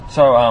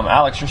So,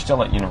 Alex, you're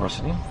still at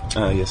university.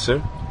 Yes,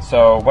 sir.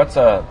 So, what's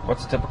a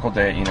typical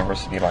day at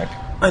university like?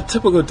 A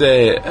typical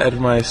day at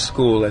my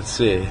school, let's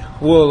see.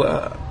 Well,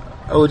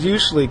 I would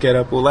usually get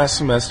up, last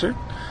semester,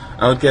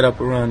 I would get up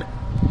around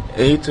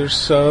 8 or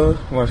so.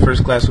 My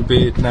first class would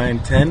be at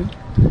 9:10.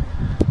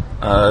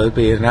 It would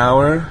be an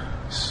hour,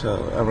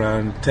 so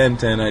around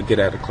 10:10 I'd get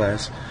out of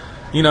class.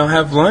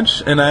 Have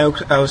lunch, and I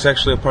was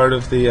actually a part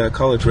of the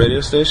college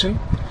radio station.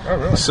 Oh,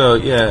 really? So,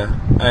 yeah,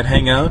 I'd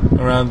hang out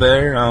around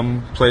there,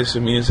 play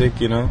some music,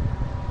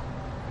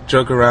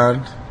 joke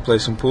around, play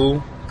some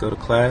pool, go to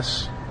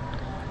class.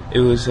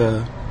 It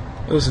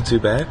wasn't too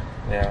bad.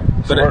 Yeah.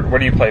 So where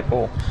do you play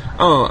pool?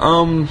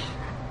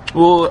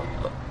 Well,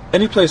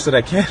 any place that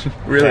I can,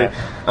 really.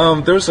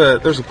 Yeah. There's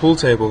a pool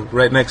table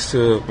right next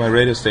to my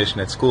radio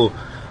station at school,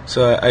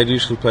 so I'd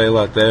usually play a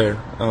lot there.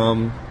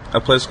 A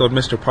place called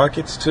Mr.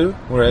 Pockets too,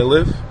 where I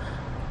live.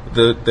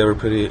 They were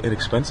pretty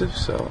inexpensive,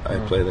 so I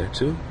play there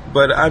too.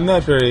 But I'm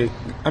not very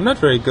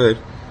good.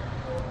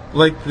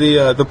 Like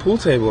the pool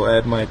table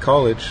at my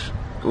college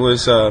it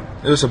was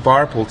a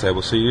bar pool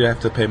table, so you have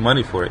to pay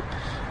money for it,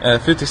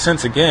 50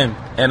 cents a game,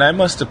 and I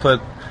must have put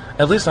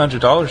at least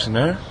 $100 in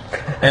there,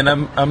 and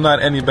I'm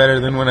not any better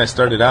than when I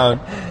started out,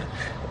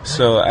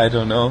 so I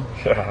don't know.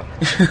 Yeah.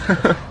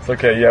 It's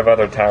okay. You have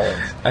other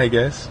talents, I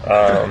guess.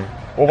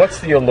 Well, what's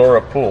the allure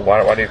of pool?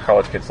 Why do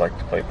college kids like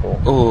to play pool?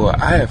 Oh,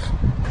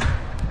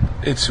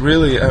 it's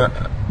really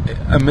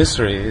a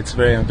mystery. It's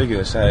very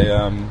ambiguous.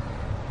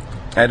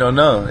 I don't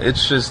know.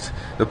 It's just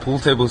the pool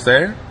table's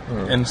there,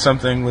 and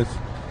something with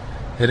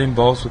hitting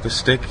balls with a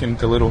stick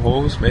into little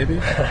holes, maybe.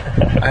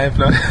 I have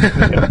no.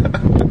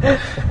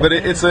 But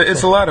it's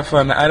a lot of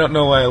fun. I don't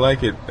know why I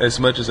like it as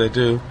much as I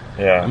do.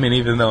 Yeah. I mean,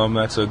 even though I'm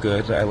not so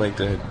good, I like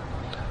to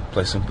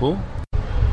play some pool.